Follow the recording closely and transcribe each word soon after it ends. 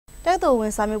တက်တော်ဝ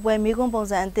င်စာမေးပွဲမိကွန်းပုံ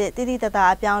စံအသစ်တိတိတ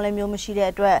သားအပြောင်းလဲမျိုးမရှိတဲ့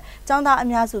အတွက်ကျောင်းသားအ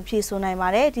များစုဖြည့်ဆို့နိုင်ပါ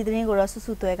တယ်ဒီသတင်းကိုတော့စု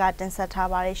စုသွဲကတင်ဆက်ထား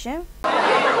ပါတယ်ရှင်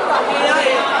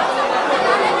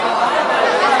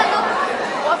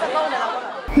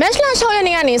မက်ရှလာ6ရက်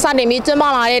နေ့ကနေစတင်ပြီးကျင်းပ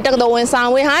လာတဲ့တက္ကသိုလ်ဝင်စာ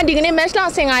ဝေးဟာဒီကနေ့မက်ရှလာ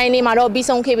15ရက်နေ့မှာတော့ပြီး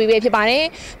ဆုံးခဲ့ပြီဖြစ်ပါတယ်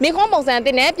။မိခွန်းပုံစံအသ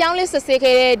စ်နဲ့ပြောင်းလဲစစ်ဆေး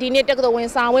ခဲ့တဲ့ဒီနေ့တက္ကသိုလ်ဝင်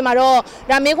စာဝေးမှာတော့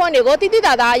ဒါမိခွန်းတွေကိုတိတိတ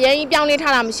သားအရင်ပြောင်းလဲ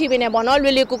ထားတာမရှိဘဲနဲ့ပေါ့နော်လွ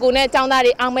ယ်လွယ်ကူကူနဲ့ကျောင်းသား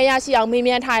တွေအောင်မရရှိအောင်မေး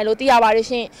မြန်းထားရလို့သိရပါတယ်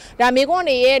ရှင်။ဒါမိခွန်း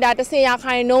တွေရဲ့ဒါ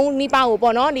10%နိပါကို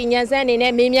ပေါ့နော်ဒီညံစက်အနေ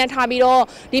နဲ့မေးမြန်းထားပြီးတော့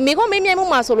ဒီမိခွန်းမေးမြန်းမှု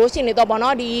မှာဆိုလို့ရှိနေတော့ပေါ့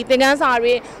နော်ဒီသင်ခန်းစာ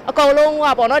တွေအကုန်လုံးက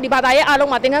ပေါ့နော်ဒီဘာသာရေးအား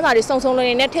လုံးမှာသင်ခန်းစာတွေစုံစုံလုံး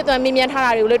နဲ့ထည့်သွင်းမေးမြန်းထား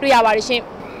တာတွေကိုလည်းတွေ့ရပါတယ်ရှင်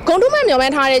။ဂုံတုမဲ့မျှော်မှ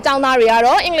န်းထားတဲ့ကျောင်းသားတွေက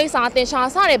တော့အင်္ဂလိပ်စာသင်ရှာ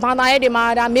စတဲ့ဘာသာရေးတွေမှာ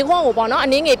ဒါမိခွန်းကိုပေါ့နော်အ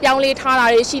နည်းငယ်ပြောင်းလဲထားတာ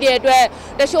တွေရှိတဲ့အတွက်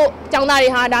တချို့ကျောင်းသားတွေ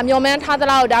ဟာဒါမျှော်မှန်းထားသ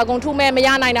လောက်ဒါဂုံထုမဲ့မရ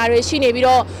နိုင်တာတွေရှိနေပြီး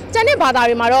တော့ကျန်တဲ့ဘာသာ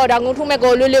တွေမှာတော့ဒါဂုံထုမဲ့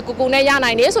ကိုလွယ်လွယ်ကူကူနဲ့ရ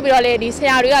နိုင်တယ်ဆိုပြီးတော့လေဒီဆ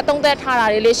ရာတွေကသုံးသပ်ထားတာ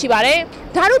တွေလည်းရှိပါတယ်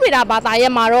ဓာတုဗေဒဘာသာ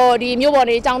ရေးမှာတော့ဒီမြို့ပေါ်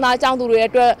နေကျောင်းသားကျောင်းသူတွေ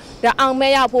အတွက်ဒါအောင်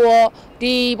မဲ့ရဖို့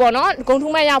ဒီပေါ့နော်ဂုံထု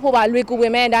မဲ့ရဖို့ပါလွယ်ကူပေ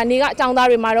မဲ့ဒါနေကအကြောင်းသား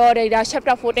တွေမှာတော့ဒါ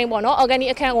chapter 14ပေါ့နော် organic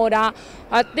အခန်းကိုဒါ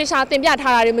တေချာတင်ပြ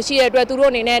ထားတာတွေမရှိတဲ့အတွက်သူတို့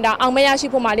အနေနဲ့ဒါအောင်မဲ့ရရှိ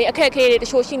ဖို့မှလေအခက်အခဲတွေတ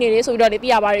ချို့ရှိနေတယ်ဆိုပြီးတော့လည်းသိ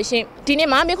ရပါတယ်ရှင်ဒီနေ့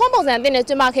မှာမိခွန်းပုံစံအသစ်နဲ့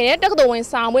ကျင်းပခဲ့တဲ့တက္ကသိုလ်ဝင်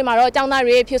စာမွေးမှာတော့အကြောင်းသား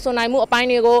တွေဖြစ်စွန်နိုင်မှုအပိုင်း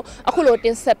တွေကိုအခုလိုတ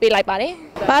င်ဆက်ပေးလိုက်ပါတယ်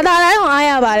ဘာသာတိုင်းအောင်အား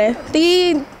ရပါတယ်ဒီ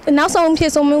နောက်ဆုံးဖြ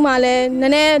စ်ဆုံးမှုမှာလည်းန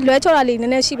ည်းနည်းလွဲချော်တာလေးန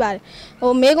ည်းနည်းရှိပါတယ်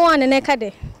ဟိုမေကုန်းကနည်းနည်းခတ်တ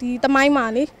ယ်ဒီသမိုင်းမှာ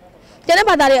လေကျန်တဲ့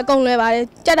ဘာသာတွေအကုန်လွယ်ပါတယ်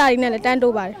ကြက်တာတွေနဲ့လည်းတန်း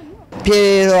တိုးပါတယ်ဖြေ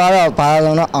တော့ဘာသာ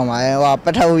လုံးတော့အောင်ပါတယ်ဟိုပ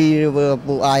ထဝီ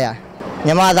ပူအားရမြ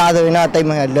န်မာသားဆိုရင်တော့တိတ်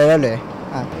မလွယ်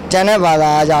ကျန်တဲ့ဘာ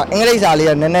သာကကြောင့်အင်္ဂလိပ်စာလေး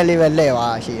ကနည်းနည်းလေးပဲလှည့်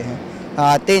သွားရှိတယ်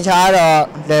တင်ချာတော့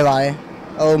လွယ်ပါတယ်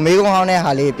ဟိုမေကုန်းဟောင်းတဲ့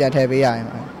ဟာလေးပြန်ထည့်ပေးရရင်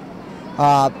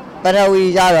ပထဝီ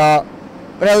ကြတော့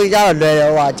လွယ်တ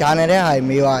ယ်ဟိုဂျာနယ်တဲ့ဟာ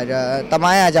မေးသွားတ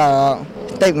မိုင်းကကြတော့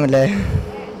တိတ်မလဲ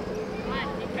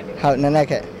ဟုတ်နည်းနည်း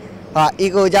ခက်အီ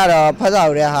ကိုကြတော့ဖတ်စာ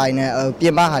တဲ့ဟာနဲ့ပြ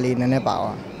င်ပဟာလေးနည်းနည်းပါ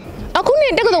သွားအခု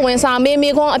နေ့တက္ကသိုလ်ဝင်စာမေးမိ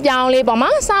ခွန်းအပြောင်းလေးပေါ်မှာ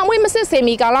စာမွေးမစစ်စေ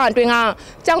မီကာလအတွင်းက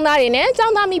ကျောင်းသားတွေနဲ့ကျော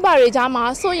င်းသားမိဘတွေကြားမှာ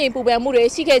စိုးရိမ်ပူပန်မှုတွေ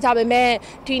ရှိခဲ့ကြပေမဲ့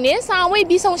ဒီနေ့စာမွေး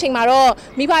ပြီးဆုံးချိန်မှာတော့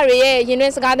မိဘတွေရဲ့ရင်တွ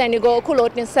င်းစကားသံတွေကိုအခုလို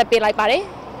တင်ဆက်ပေးလိုက်ပါတယ်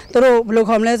သူတို့ဘယ်လို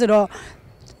ခေါ်မလဲဆိုတော့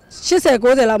80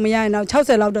 90လောက်မရရင်တော့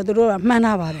60လောက်တော့သူတို့ကမှန်း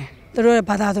ထားပါတယ်သူတို့ရဲ့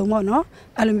ဘာသာဆုံးပေါ့နော်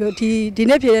အဲ့လိုမျိုးဒီ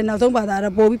နေ့ဖြေတဲ့နောက်ဆုံးဘာသာ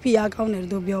တော့ပို့ပြီးဖိအားကောင်းတယ်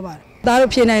လို့ပြောပါတယ်သား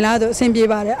တို့ဖြေနိုင်လားဆိုအဆင်ပြေ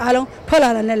ပါတယ်အားလုံးထွက်လာ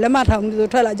တယ်နဲ့လက်မထောင်ဘူးဆို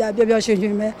ထွက်လာကြပျော်ပျော်ရွှင်ရွှ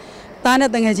င်ပဲသားနဲ့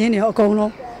တငယ်ချင်းတွေအကုန်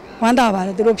လုံးဝမ်းသာပါတ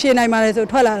ယ်သူတို့ဖြေနိုင်ပါတယ်ဆို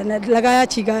ထွက်လာတယ်နဲ့လက်ကားရ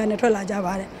ချီကားရနဲ့ထွက်လာကြ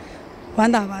ပါတယ်ဝ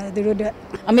မ်းသာပါတယ်သူတို့အတွက်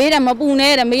အမေတဲ့မပူ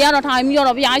နဲ့တဲ့မေကတော့ထိုင်ပြီး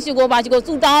တော့ဘုရားရှိခိုးပါရှိခိုး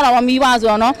စုတောင်းတော့မိပါဆို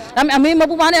တော့နော်ဒါပေမဲ့အမေမ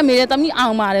ပူပါနဲ့အမေလည်းတမိအော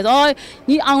င်ပါတယ်ဆို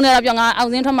ညီအောင်တယ်တော့ပြောငါအောင်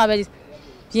စင်းထွက်မှာပဲ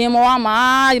ရင်မောကမှာ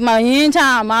ဒီမှာရင်းချ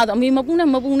မှာဆိုအမေမပူ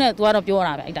နဲ့သူကတော့ပြော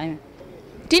တာပဲအဲ့တိုင်းပဲ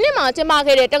ဒီနေ့မှာကျင်းပ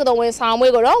ခဲ့တဲ့တက္ကသိုလ်ဝင်စာ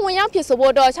မွေးကိုတော့ဝင်ရောက်ဖြစ်ဆို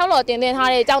ဖို့တော့6လော်တင်သွင်း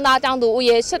ထားတဲ့ကျောင်းသားကျောင်းသူဦး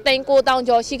ရေ8,900,000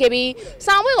ကျော်ရှိခဲ့ပြီး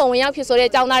စာမွေးကိုဝင်ရောက်ဖြစ်ဆိုတဲ့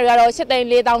ကျောင်းသားတွေကတော့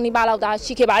8,400,000နီးပါးလောက်သာ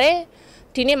ရှိခဲ့ပါတယ်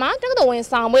။ဒီနေ့မှာတက္ကသိုလ်ဝင်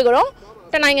စာမွေးကိုတော့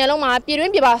တနိုင်ငံလုံးမှာပြည်တွ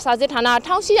င်းပြည်ပစာစစ်ဌာန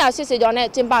1880ကျော်နဲ့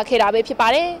ကျင်းပခဲ့တာပဲဖြစ်ပါ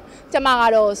တယ်။ကျမက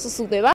တော့စုစုပဲပါ